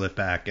it's got a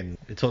liftback and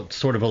it's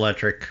sort of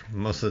electric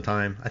most of the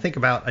time. I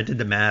did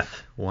the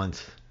math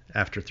once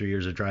after 3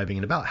 years of driving,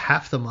 and about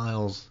half the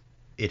miles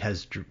it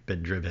has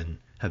been driven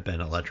have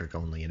been electric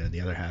only, and the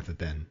other half have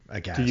been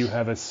a gas. Do you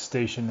have a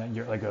station that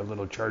you're like a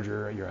little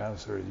charger at your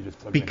house, or you just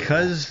plug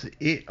because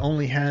it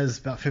only has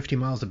about 50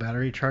 miles of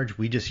battery charge?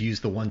 We just use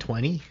the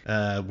 120.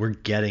 We're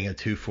getting a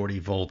 240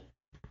 volt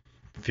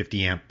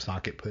 50 amp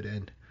socket put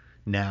in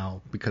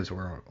now because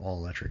we're all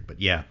electric. But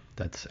yeah,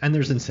 and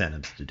there's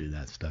incentives to do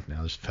that stuff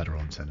now. There's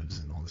federal incentives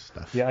and all this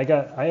stuff. Yeah,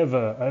 I have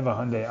a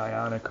Hyundai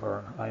Ioniq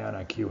or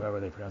Ioniq, however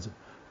they pronounce it.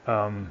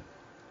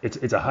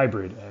 It's a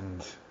hybrid,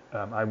 and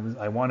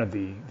I wanted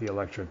the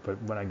electric,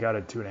 but when I got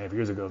it 2.5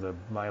 years ago, the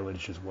mileage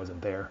just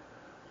wasn't there.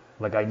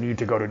 Like, I need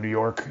to go to New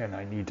York and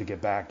I need to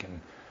get back, and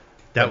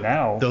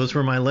now those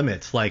were my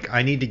limits. Like,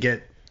 I need to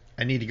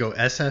go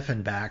SF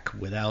and back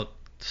without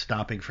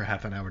stopping for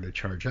half an hour to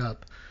charge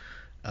up.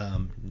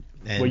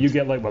 Well, you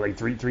get like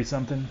three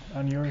something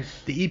on yours.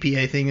 The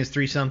EPA thing is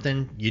 3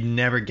 something. You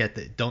never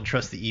get don't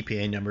trust the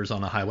EPA numbers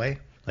on a highway.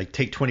 Like,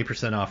 take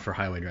 20% off for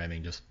highway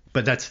driving,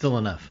 but that's still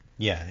enough.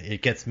 Yeah,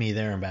 it gets me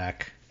there and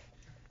back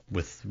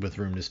with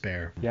room to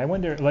spare. Yeah, I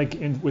wonder, like,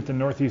 with the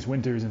Northeast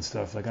winters and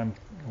stuff, like, I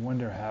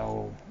wonder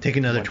how take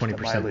another 20%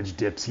 the mileage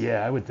dips.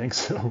 Yeah, I would think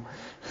so.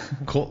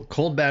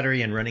 cold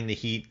battery and running the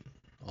heat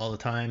all the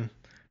time,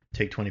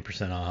 take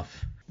 20%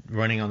 off.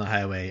 Running on the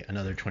highway,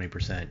 another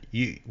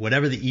 20%.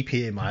 Whatever the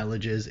EPA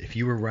mileage is, if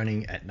you were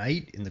running at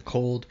night in the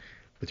cold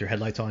with your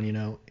headlights on,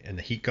 and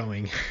the heat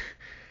going,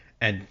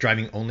 and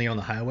driving only on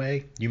the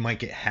highway, you might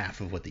get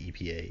half of what the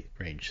EPA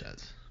range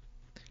says.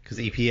 Because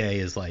the EPA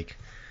is like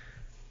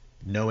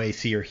no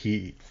AC or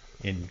heat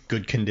in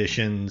good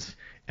conditions,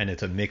 and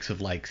it's a mix of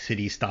like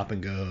city stop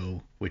and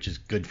go, which is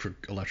good for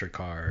electric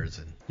cars.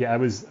 And yeah, I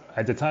was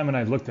at the time when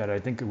I looked at it, I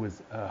think it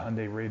was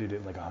Hyundai rated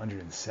it like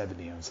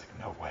 170. I was like,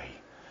 no way,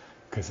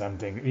 because I'm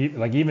thinking,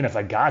 like, even if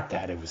I got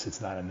that,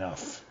 it's not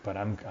enough. But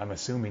I'm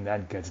assuming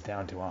that gets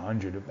down to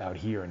 100 out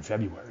here in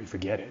February.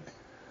 Forget it.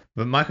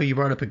 But Michael, you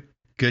brought up a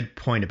good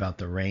point about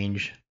the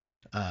range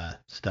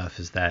stuff.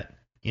 Is that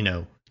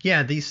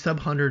yeah, these sub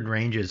 100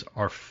 ranges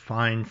are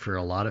fine for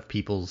a lot of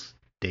people's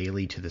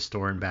daily to the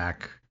store and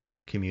back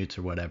commutes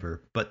or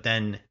whatever, but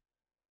then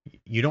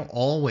you don't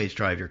always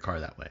drive your car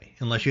that way.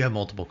 Unless you have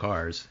multiple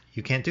cars,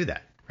 you can't do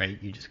that, right?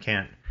 You just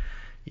can't.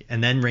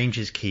 And then range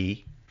is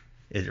key.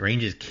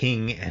 Range is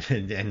king,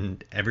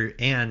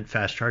 and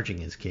fast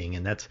charging is king.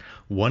 And that's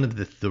one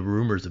of the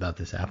rumors about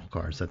this Apple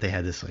car, is that they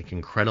had this like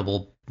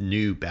incredible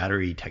new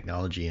battery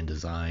technology and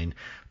design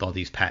with all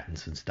these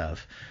patents and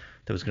stuff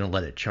that was going to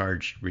let it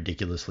charge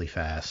ridiculously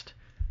fast.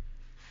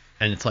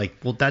 And it's like,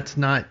 well, that's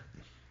not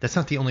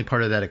the only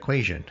part of that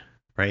equation,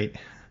 right?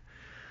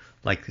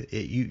 Like,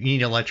 you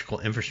need electrical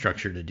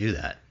infrastructure to do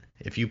that.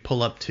 If you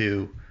pull up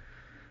to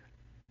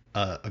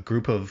a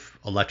group of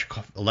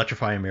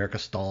Electrify America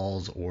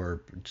stalls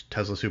or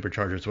Tesla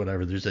superchargers,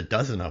 whatever, there's a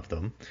dozen of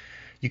them.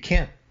 You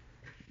can't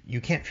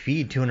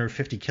feed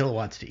 250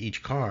 kilowatts to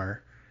each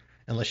car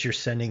unless you're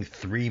sending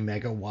 3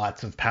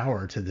 megawatts of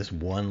power to this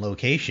one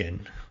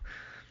location.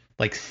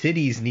 Like,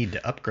 cities need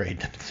to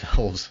upgrade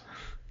themselves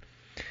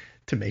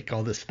to make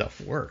all this stuff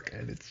work,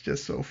 and it's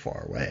just so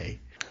far away.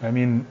 I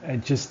mean,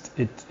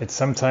 it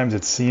sometimes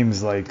it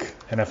seems like,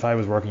 and if I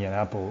was working at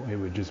Apple, it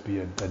would just be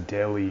a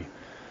daily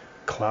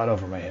cloud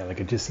over my head. Like,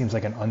 it just seems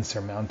like an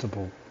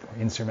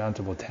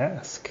insurmountable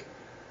task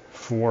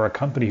for a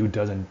company who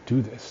doesn't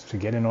do this to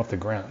get it off the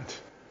ground.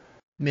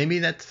 Maybe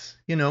that's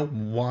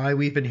why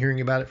we've been hearing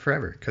about it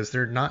forever, because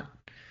they're not.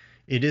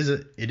 It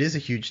is a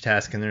huge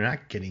task, and they're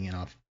not getting it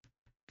off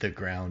the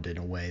ground in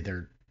a way.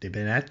 They've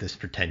been at this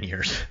for 10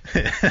 years.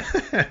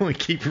 We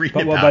keep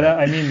reading about it.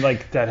 I mean,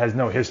 like, that has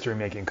no history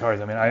making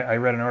cars. I mean, I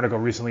read an article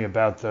recently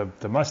about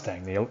the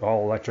Mustang, the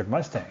all-electric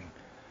Mustang,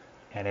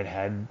 and it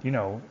had,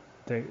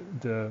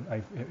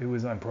 it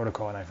was on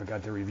protocol, and I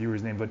forgot the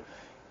reviewer's name, but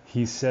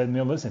he said,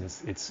 listen,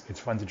 it's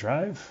fun to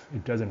drive.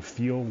 It doesn't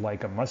feel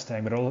like a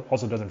Mustang, but it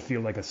also doesn't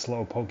feel like a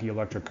slow, pokey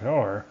electric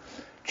car.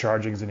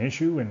 Charging is an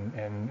issue,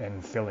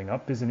 and filling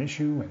up is an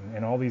issue,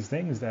 and all these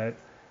things that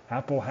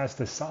Apple has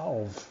to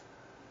solve.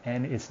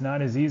 And it's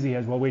not as easy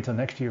as, well, wait till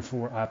next year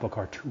for Apple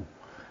Car 2.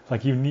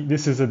 Like,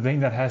 this is a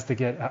thing that has to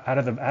get out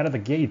of the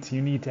gates.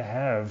 You need to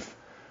have,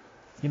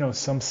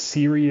 some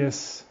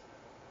serious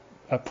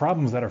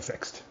problems that are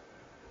fixed.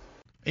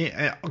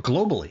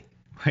 Globally,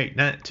 right?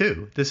 That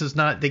too. This is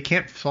not. They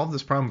can't solve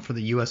this problem for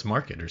the U.S.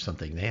 market or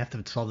something. They have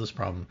to solve this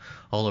problem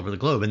all over the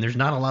globe, and there's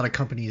not a lot of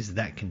companies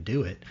that can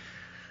do it.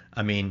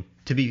 I mean,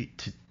 to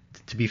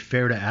be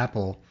fair to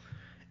Apple,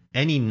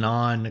 any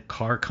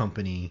non-car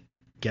company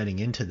getting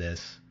into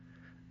this,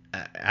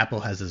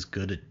 Apple has as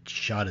good a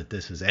shot at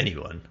this as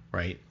anyone,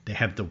 right? They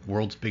have the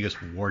world's biggest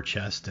war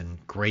chest and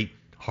great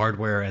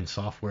hardware and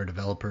software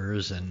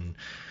developers and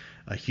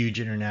a huge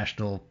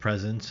international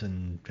presence,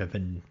 and have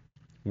been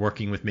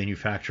working with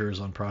manufacturers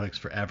on products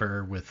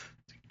forever with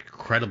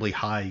incredibly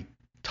high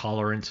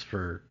tolerance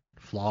for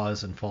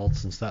flaws and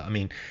faults and stuff. I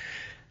mean,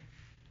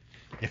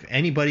 if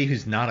anybody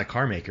who's not a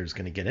car maker is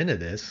going to get into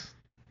this,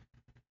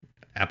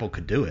 Apple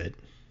could do it.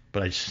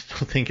 But I just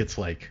don't think it's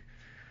like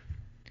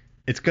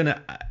it's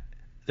gonna.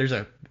 There's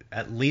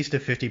at least a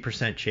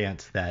 50%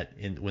 chance that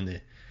when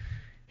the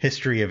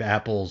history of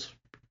Apple's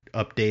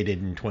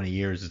updated in 20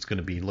 years, it's going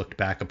to be looked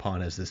back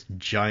upon as this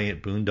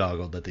giant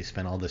boondoggle that they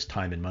spent all this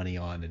time and money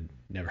on and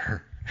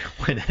never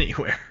went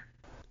anywhere.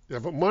 Yeah,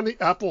 but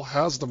Apple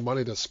has the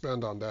money to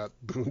spend on that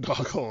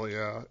boondoggle,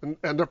 yeah.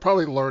 And they're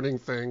probably learning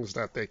things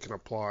that they can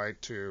apply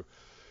to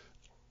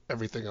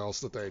everything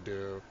else that they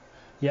do.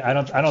 Yeah, I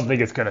don't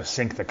think it's going to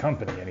sink the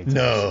company anytime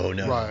soon.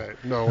 No. Right,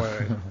 no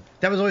way.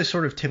 That was always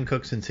sort of Tim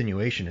Cook's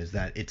insinuation, is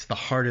that it's the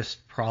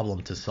hardest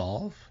problem to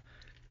solve,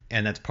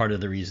 and that's part of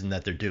the reason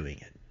that they're doing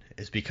it,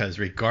 is because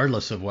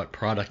regardless of what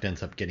product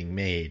ends up getting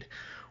made,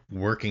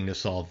 working to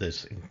solve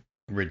this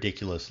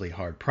ridiculously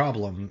hard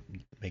problem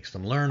makes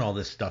them learn all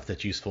this stuff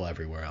that's useful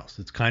everywhere else.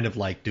 It's kind of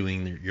like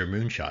doing your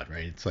moonshot,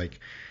 right? It's like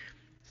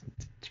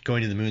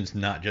going to the moon's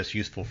not just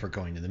useful for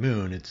going to the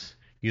moon, it's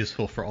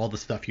useful for all the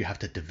stuff you have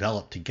to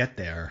develop to get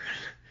there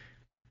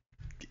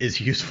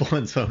is useful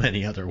in so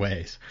many other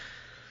ways.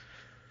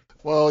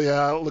 Well,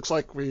 yeah, it looks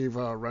like we've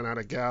run out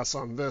of gas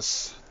on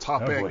this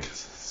topic.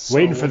 So,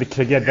 waiting to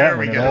get that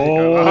one.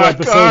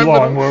 Episode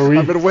long, were we?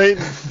 I've been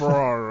waiting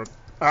for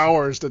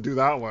hours to do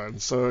that one.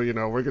 So,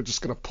 we're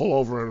just going to pull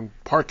over and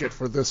park it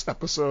for this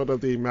episode of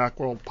the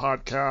Macworld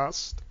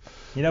Podcast.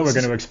 We're going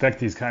to expect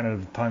these kind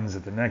of puns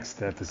at the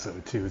next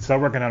episode, too. Start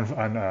working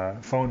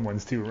on phone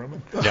ones, too,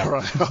 Roman. Yeah. All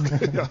right.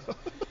 Okay, yeah.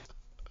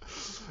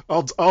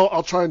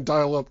 I'll try and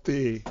dial up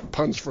the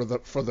puns for the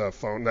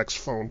next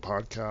phone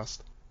podcast.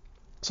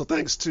 So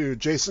thanks to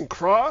Jason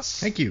Cross.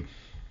 Thank you.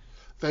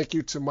 Thank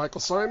you to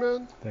Michael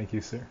Simon. Thank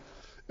you, sir.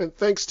 And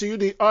thanks to you,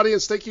 the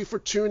audience. Thank you for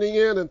tuning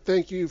in, and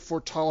thank you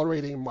for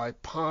tolerating my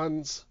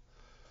puns.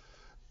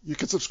 You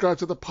can subscribe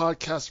to the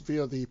podcast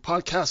via the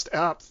podcast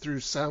app through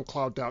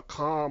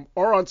SoundCloud.com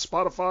or on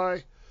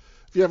Spotify.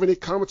 If you have any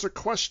comments or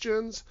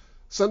questions,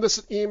 send us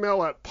an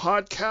email at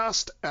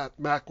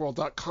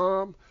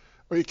podcast@Macworld.com,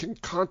 or you can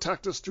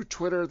contact us through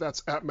Twitter,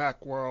 that's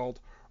 @Macworld,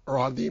 or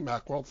on the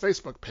Macworld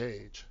Facebook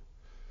page.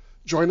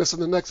 Join us in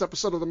the next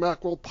episode of the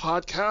Macworld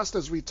Podcast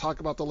as we talk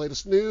about the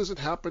latest news and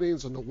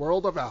happenings in the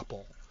world of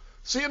Apple.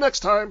 See you next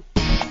time.